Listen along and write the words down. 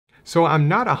So I'm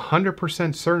not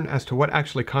 100% certain as to what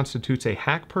actually constitutes a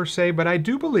hack per se, but I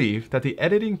do believe that the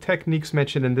editing techniques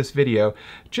mentioned in this video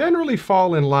generally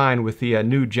fall in line with the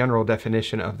new general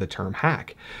definition of the term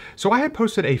hack. So I had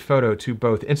posted a photo to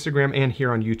both Instagram and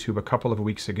here on YouTube a couple of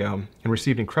weeks ago and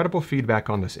received incredible feedback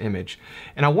on this image.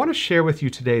 And I want to share with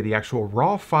you today the actual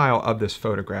raw file of this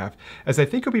photograph, as I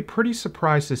think you'll be pretty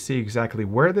surprised to see exactly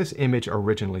where this image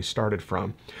originally started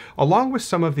from, along with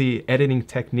some of the editing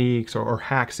techniques or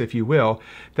hacks, if you will,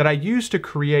 that I used to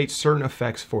create certain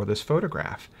effects for this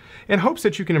photograph, in hopes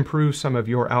that you can improve some of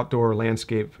your outdoor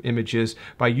landscape images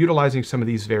by utilizing some of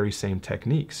these very same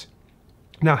techniques.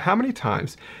 Now, how many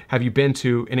times have you been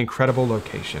to an incredible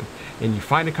location and you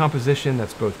find a composition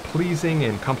that's both pleasing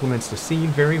and complements the scene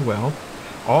very well?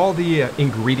 All the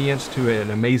ingredients to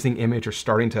an amazing image are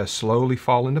starting to slowly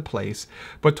fall into place,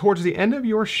 but towards the end of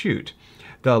your shoot,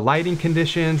 the lighting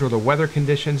conditions or the weather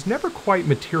conditions never quite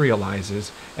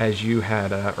materializes as you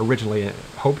had originally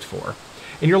hoped for.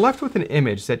 And you're left with an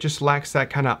image that just lacks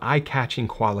that kind of eye-catching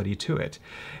quality to it.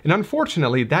 And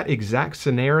unfortunately, that exact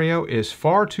scenario is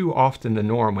far too often the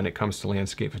norm when it comes to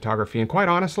landscape photography, and quite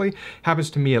honestly, happens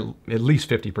to me at least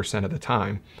 50% of the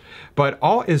time. But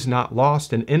all is not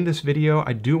lost, and in this video,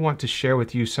 I do want to share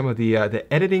with you some of the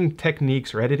editing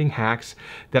techniques or editing hacks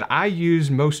that I use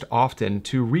most often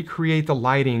to recreate the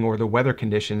lighting or the weather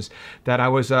conditions that I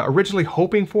was originally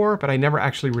hoping for, but I never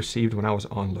actually received when I was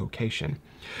on location.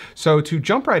 So to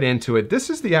jump right into it, this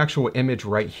is the actual image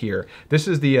right here. This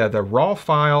is the raw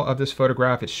file of this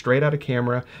photograph. It's straight out of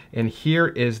camera, and here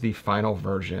is the final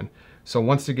version. So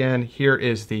once again, here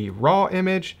is the raw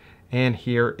image, and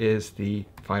here is the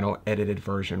final edited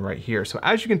version right here. So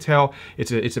as you can tell,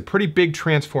 it's a pretty big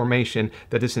transformation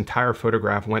that this entire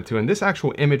photograph went through. And this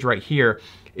actual image right here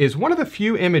is one of the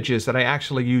few images that I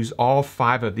actually use all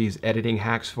 5 of these editing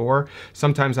hacks for.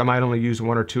 Sometimes I might only use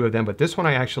 1 or 2 of them, but this one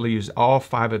I actually use all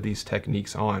 5 of these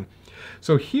techniques on.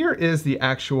 So here is the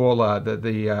actual,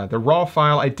 the raw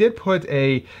file. I did put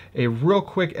a real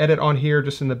quick edit on here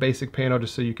just in the basic panel,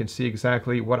 just so you can see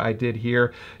exactly what I did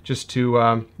here, just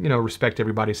to you know, respect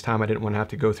everybody's time. I didn't want to have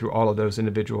to go through all of those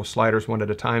individual sliders one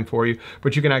at a time for you,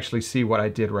 but you can actually see what I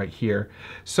did right here.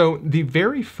 So the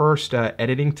very first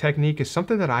editing technique is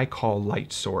something that I call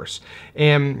light source.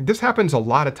 And this happens a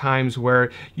lot of times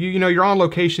where you know, you're on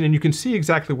location and you can see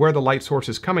exactly where the light source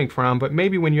is coming from, but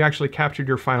maybe when you actually captured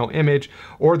your final image,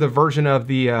 or the version of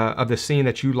the scene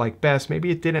that you like best, maybe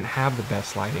it didn't have the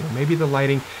best lighting, or maybe the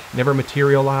lighting never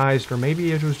materialized, or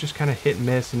maybe it was just kind of hit and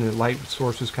miss and the light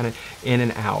source was kind of in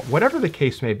and out. Whatever the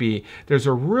case may be, there's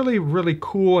a really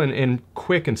cool and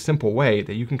quick and simple way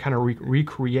that you can kind of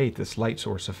recreate this light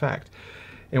source effect.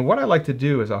 And what I like to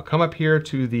do is I'll come up here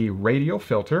to the radial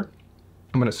filter.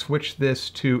 I'm going to switch this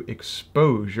to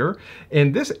exposure,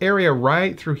 and this area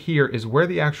right through here is where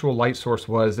the actual light source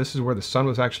was. This is where the sun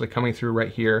was actually coming through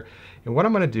right here. And what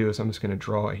I'm going to do is I'm just going to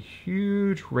draw a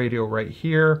huge radial right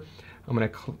here. I'm going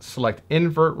to select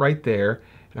invert right there,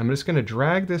 and I'm just going to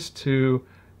drag this to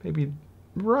maybe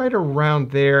right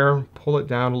around there, pull it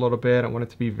down a little bit. I want it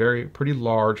to be pretty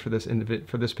large for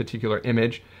this particular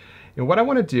image. And what I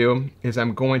want to do is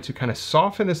I'm going to kind of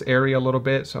soften this area a little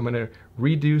bit. So I'm going to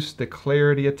reduce the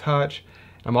clarity a touch.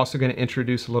 I'm also going to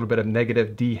introduce a little bit of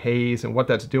negative dehaze. And what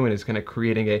that's doing is kind of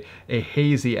creating a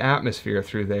hazy atmosphere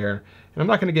through there. And I'm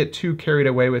not going to get too carried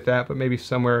away with that, but maybe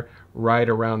somewhere right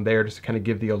around there, just to kind of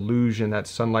give the illusion that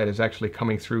sunlight is actually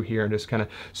coming through here, and just kind of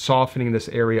softening this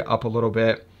area up a little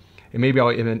bit. And maybe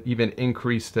I'll even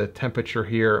increase the temperature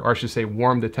here, or I should say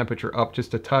warm the temperature up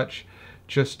just a touch,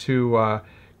 just to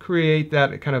create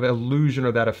that kind of illusion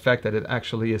or that effect that it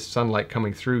actually is sunlight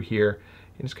coming through here.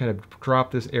 And just kind of drop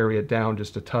this area down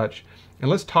just a touch. And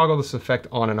let's toggle this effect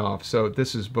on and off. So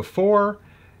this is before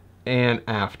and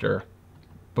after.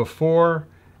 Before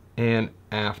and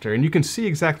after. And you can see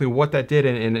exactly what that did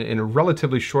in a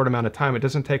relatively short amount of time. It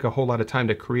doesn't take a whole lot of time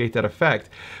to create that effect,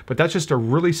 but that's just a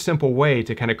really simple way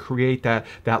to kind of create that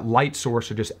light source,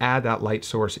 or just add that light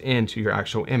source into your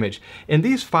actual image. And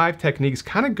these 5 techniques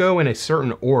kind of go in a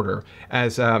certain order,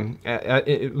 as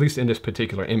at least in this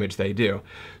particular image they do.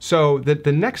 So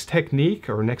the next technique,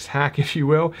 or next hack if you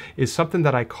will, is something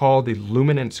that I call the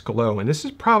luminance glow. And this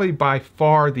is probably by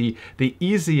far the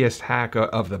easiest hack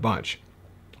of the bunch.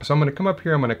 So I'm going to come up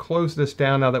here, I'm going to close this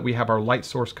down now that we have our light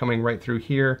source coming right through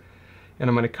here. And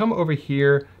I'm going to come over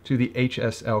here to the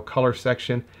HSL color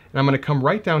section, and I'm going to come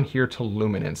right down here to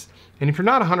luminance. And if you're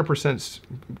not 100%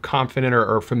 confident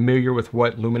or familiar with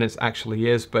what luminance actually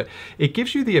is, but it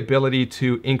gives you the ability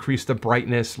to increase the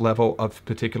brightness level of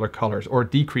particular colors or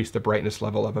decrease the brightness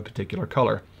level of a particular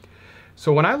color.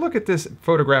 So when I look at this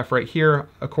photograph right here,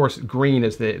 of course, green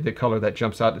is the color that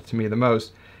jumps out to me the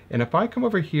most. And if I come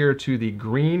over here to the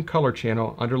green color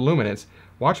channel under luminance,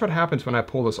 watch what happens when I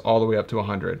pull this all the way up to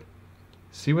 100.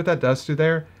 See what that does to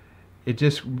there? It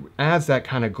just adds that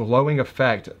kind of glowing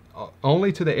effect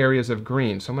only to the areas of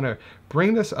green. So I'm going to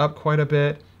bring this up quite a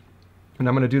bit, and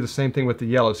I'm going to do the same thing with the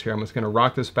yellows here. I'm just going to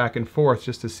rock this back and forth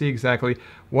just to see exactly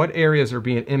what areas are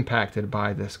being impacted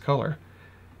by this color.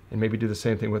 And maybe do the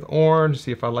same thing with orange,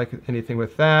 see if I like anything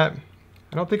with that.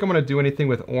 I don't think I'm going to do anything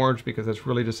with orange because it's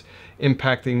really just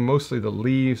impacting mostly the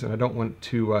leaves, and I don't want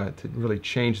to really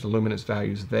change the luminance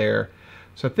values there.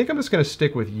 So I think I'm just going to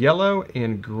stick with yellow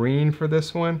and green for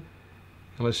this one.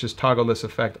 And let's just toggle this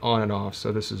effect on and off.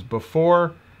 So this is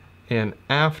before and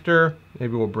after.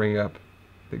 Maybe we'll bring up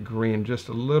the green just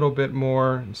a little bit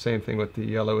more. And same thing with the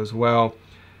yellow as well.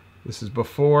 This is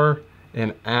before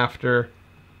and after,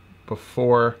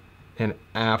 before and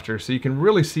after. So you can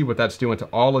really see what that's doing to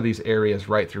all of these areas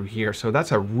right through here. So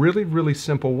that's a really, really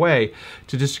simple way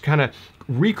to just kind of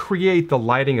recreate the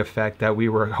lighting effect that we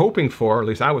were hoping for, or at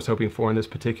least I was hoping for in this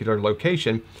particular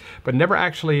location, but never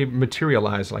actually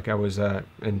materialized like I was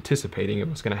anticipating it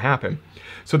was going to happen.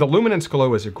 So the luminance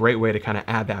glow is a great way to kind of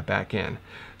add that back in.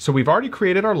 So we've already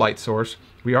created our light source.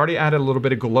 We already added a little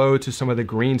bit of glow to some of the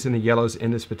greens and the yellows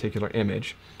in this particular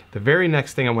image. The very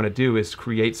next thing I want to do is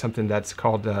create something that's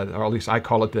called, or at least I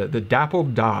call it the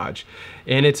dappled dodge.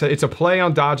 And it's a play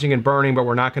on dodging and burning, but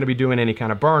we're not going to be doing any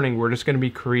kind of burning. We're just going to be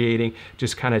creating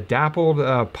just kind of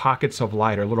dappled pockets of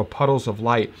light or little puddles of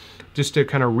light, just to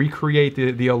kind of recreate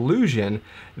the illusion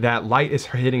that light is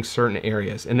hitting certain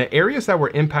areas. And the areas that were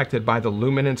impacted by the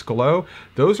luminance glow,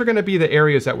 those are going to be the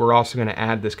areas that we're also going to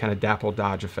add this kind of dappled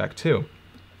dodge effect to.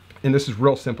 And this is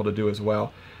real simple to do as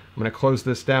well. I'm going to close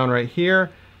this down right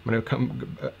here. I'm going to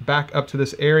come back up to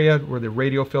this area where the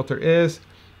radial filter is,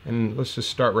 and let's just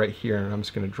start right here. And I'm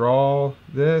just going to draw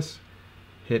this,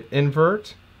 hit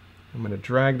invert. I'm going to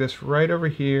drag this right over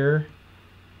here,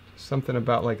 something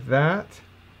about like that.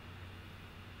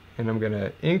 And I'm going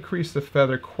to increase the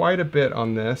feather quite a bit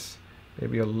on this,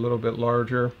 maybe a little bit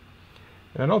larger.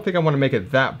 And I don't think I want to make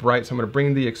it that bright, so I'm going to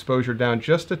bring the exposure down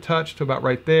just a touch to about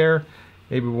right there.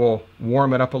 Maybe we'll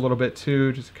warm it up a little bit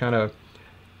too, just kind of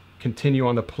continue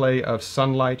on the play of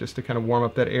sunlight just to kind of warm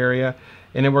up that area.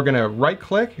 And then we're going to right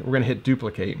click, we're going to hit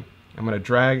duplicate. I'm going to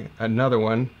drag another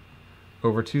one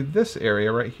over to this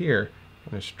area right here.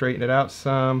 I'm going to straighten it out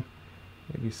some,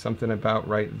 maybe something about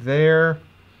right there.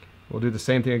 We'll do the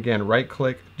same thing again, right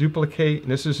click, duplicate,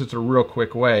 and this is just a real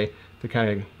quick way to kind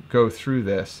of go through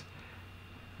this.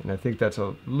 And I think that's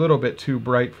a little bit too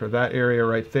bright for that area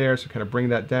right there, so kind of bring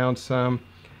that down some,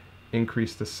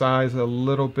 increase the size a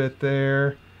little bit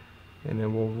there, and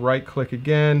then we'll right click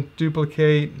again,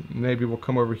 duplicate, maybe we'll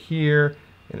come over here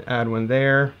and add one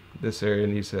there. This area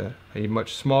needs a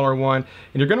much smaller one,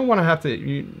 and you're going to want to have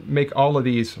to make all of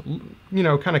these, you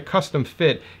know, kind of custom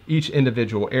fit each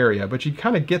individual area, but you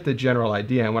kind of get the general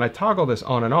idea. And when I toggle this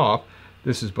on and off,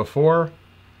 this is before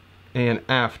and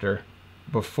after,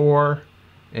 before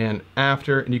and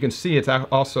after, and you can see it's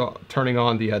also turning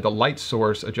on the light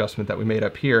source adjustment that we made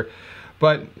up here.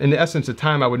 But in the essence of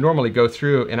time, I would normally go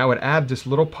through and I would add just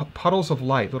little puddles of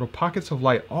light, little pockets of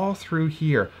light all through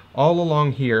here, all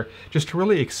along here, just to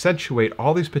really accentuate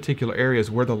all these particular areas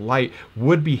where the light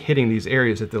would be hitting these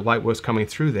areas that the light was coming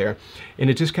through there. And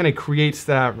it just kind of creates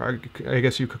that, I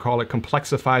guess you could call it,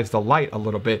 complexifies the light a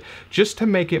little bit, just to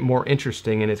make it more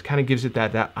interesting, and it kind of gives it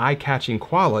that eye-catching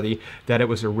quality that it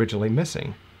was originally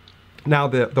missing. Now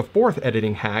the fourth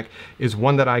editing hack is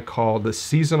one that I call the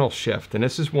seasonal shift, and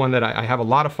this is one that I have a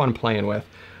lot of fun playing with.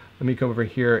 Let me come over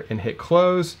here and hit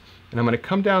close, and I'm going to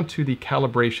come down to the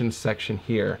calibration section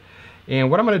here.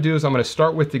 And what I'm going to do is I'm going to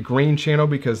start with the green channel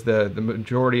because the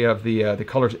majority of the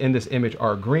colors in this image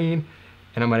are green,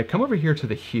 and I'm going to come over here to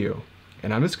the hue,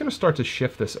 and I'm just going to start to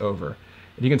shift this over.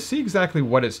 And you can see exactly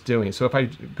what it's doing. So if I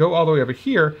go all the way over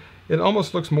here, it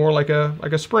almost looks more like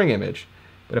a spring image.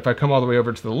 But if I come all the way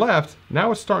over to the left, now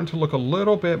it's starting to look a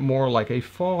little bit more like a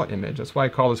fall image. That's why I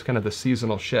call this kind of the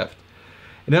seasonal shift.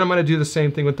 And then I'm going to do the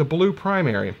same thing with the blue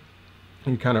primary.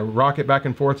 You kind of rock it back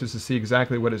and forth just to see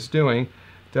exactly what it's doing.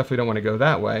 Definitely don't want to go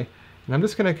that way. And I'm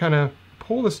just going to kind of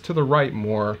pull this to the right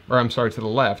more, or I'm sorry, to the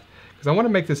left, because I want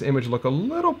to make this image look a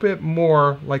little bit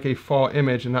more like a fall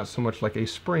image and not so much like a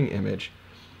spring image.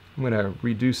 I'm going to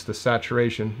reduce the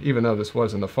saturation, even though this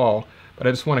was in the fall, but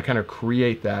I just want to kind of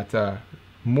create that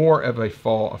more of a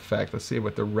fall effect. Let's see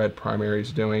what the red primary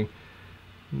is doing.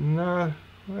 It's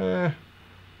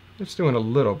doing a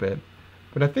little bit,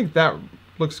 but I think that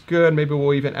looks good. Maybe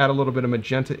we'll even add a little bit of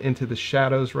magenta into the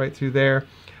shadows right through there.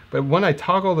 But when I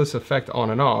toggle this effect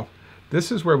on and off,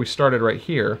 this is where we started right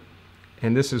here,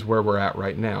 and this is where we're at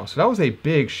right now. So that was a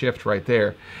big shift right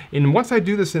there. And once I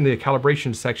do this in the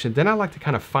calibration section, then I like to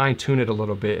kind of fine tune it a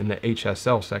little bit in the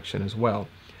HSL section as well.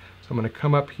 So I'm gonna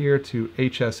come up here to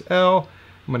HSL,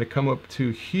 I'm gonna come up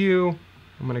to hue,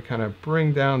 I'm gonna kind of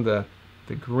bring down the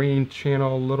green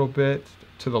channel a little bit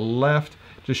to the left,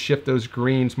 just shift those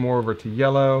greens more over to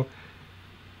yellow.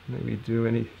 Maybe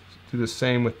do the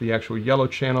same with the actual yellow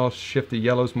channel, shift the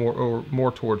yellows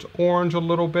more towards orange a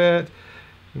little bit.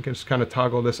 You can just kind of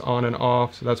toggle this on and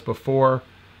off. So that's before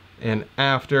and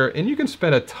after. And you can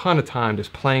spend a ton of time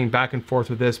just playing back and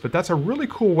forth with this, but that's a really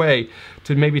cool way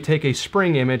to maybe take a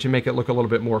spring image and make it look a little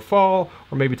bit more fall,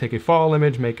 or maybe take a fall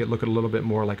image, make it look a little bit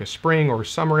more like a spring or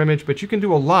summer image. But you can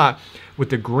do a lot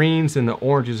with the greens and the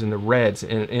oranges and the reds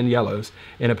and yellows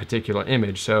in a particular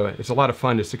image. So it's a lot of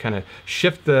fun just to kind of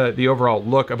shift the overall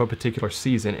look of a particular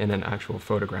season in an actual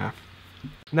photograph.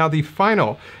 Now the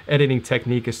final editing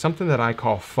technique is something that I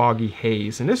call foggy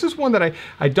haze. And this is one that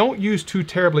I don't use too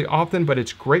terribly often, but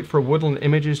it's great for woodland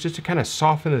images just to kind of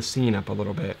soften the scene up a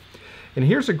little bit. And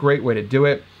here's a great way to do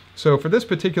it. So for this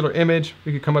particular image,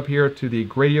 we could come up here to the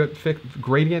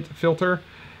gradient filter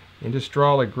and just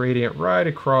draw a gradient right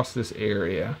across this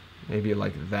area. Maybe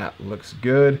like that looks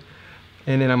good.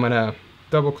 And then I'm gonna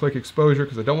double click exposure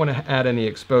because I don't want to add any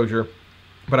exposure.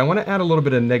 But I want to add a little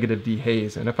bit of negative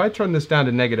dehaze. And if I turn this down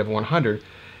to negative 100,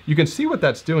 you can see what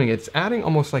that's doing. It's adding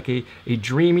almost like a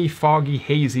dreamy, foggy,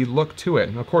 hazy look to it.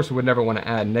 And of course, we would never want to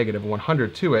add negative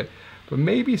 100 to it, but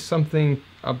maybe something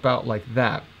about like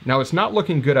that. Now, it's not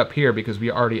looking good up here because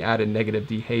we already added negative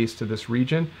dehaze to this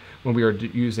region when we were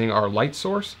using our light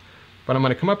source. But I'm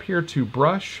going to come up here to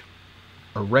brush,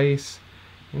 erase,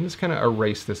 and just kind of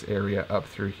erase this area up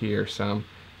through here some,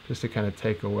 just to kind of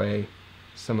take away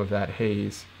some of that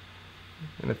haze.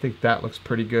 And I think that looks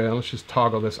pretty good. Let's just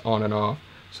toggle this on and off.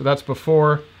 So that's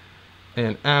before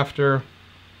and after,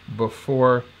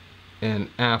 before and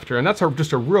after. And that's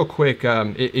just a real quick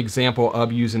example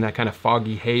of using that kind of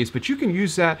foggy haze. But you can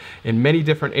use that in many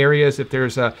different areas. If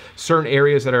there's certain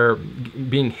areas that are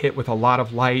being hit with a lot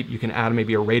of light, you can add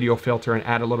maybe a radial filter and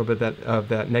add a little bit of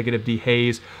that negative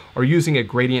dehaze, or using a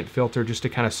gradient filter just to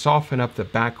kind of soften up the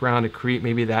background to create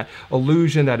maybe that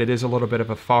illusion that it is a little bit of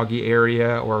a foggy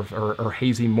area or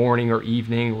hazy morning or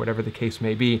evening, whatever the case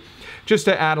may be, just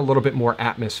to add a little bit more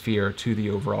atmosphere to the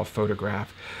overall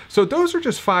photograph. So those are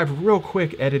just 5 real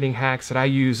quick editing hacks that I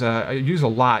use a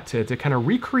lot to kind of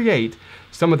recreate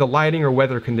some of the lighting or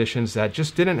weather conditions that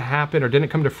just didn't happen or didn't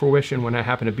come to fruition when I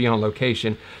happen to be on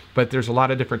location. But there's a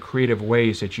lot of different creative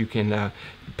ways that you can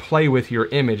play with your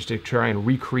image to try and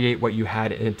recreate what you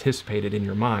had anticipated in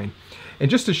your mind. And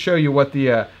just to show you what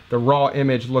the raw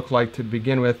image looked like to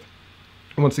begin with,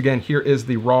 once again, here is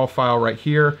the raw file right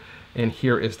here, and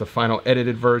here is the final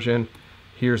edited version.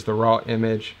 Here's the raw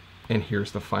image, and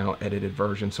here's the final edited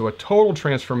version. So a total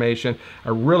transformation. I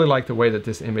really like the way that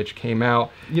this image came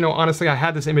out. You know, honestly, I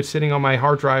had this image sitting on my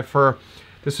hard drive for,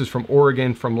 this is from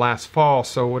Oregon from last fall,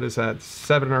 so what is that,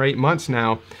 7 or 8 months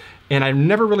now. And I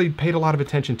never really paid a lot of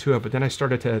attention to it, but then I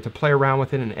started to play around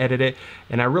with it and edit it,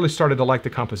 and I really started to like the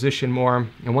composition more.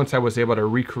 And once I was able to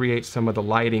recreate some of the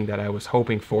lighting that I was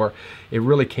hoping for, it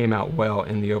really came out well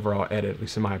in the overall edit, at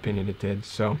least in my opinion it did.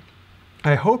 So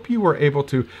I hope you were able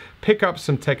to pick up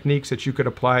some techniques that you could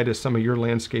apply to some of your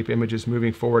landscape images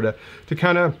moving forward to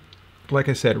kind of, like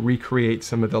I said, recreate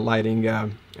some of the lighting,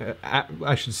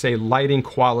 I should say lighting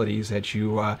qualities that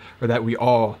you, or that we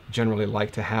all generally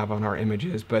like to have on our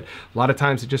images, but a lot of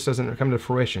times it just doesn't come to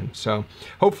fruition. So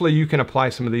hopefully you can apply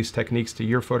some of these techniques to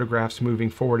your photographs moving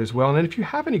forward as well. And if you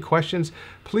have any questions,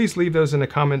 please leave those in the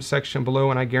comments section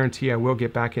below, and I guarantee I will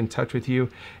get back in touch with you.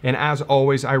 And as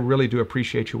always, I really do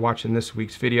appreciate you watching this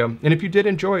week's video. And if you did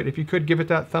enjoy it, if you could give it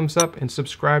that thumbs up and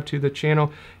subscribe to the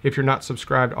channel if you're not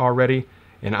subscribed already.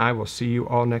 And I will see you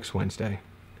all next Wednesday.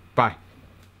 Bye.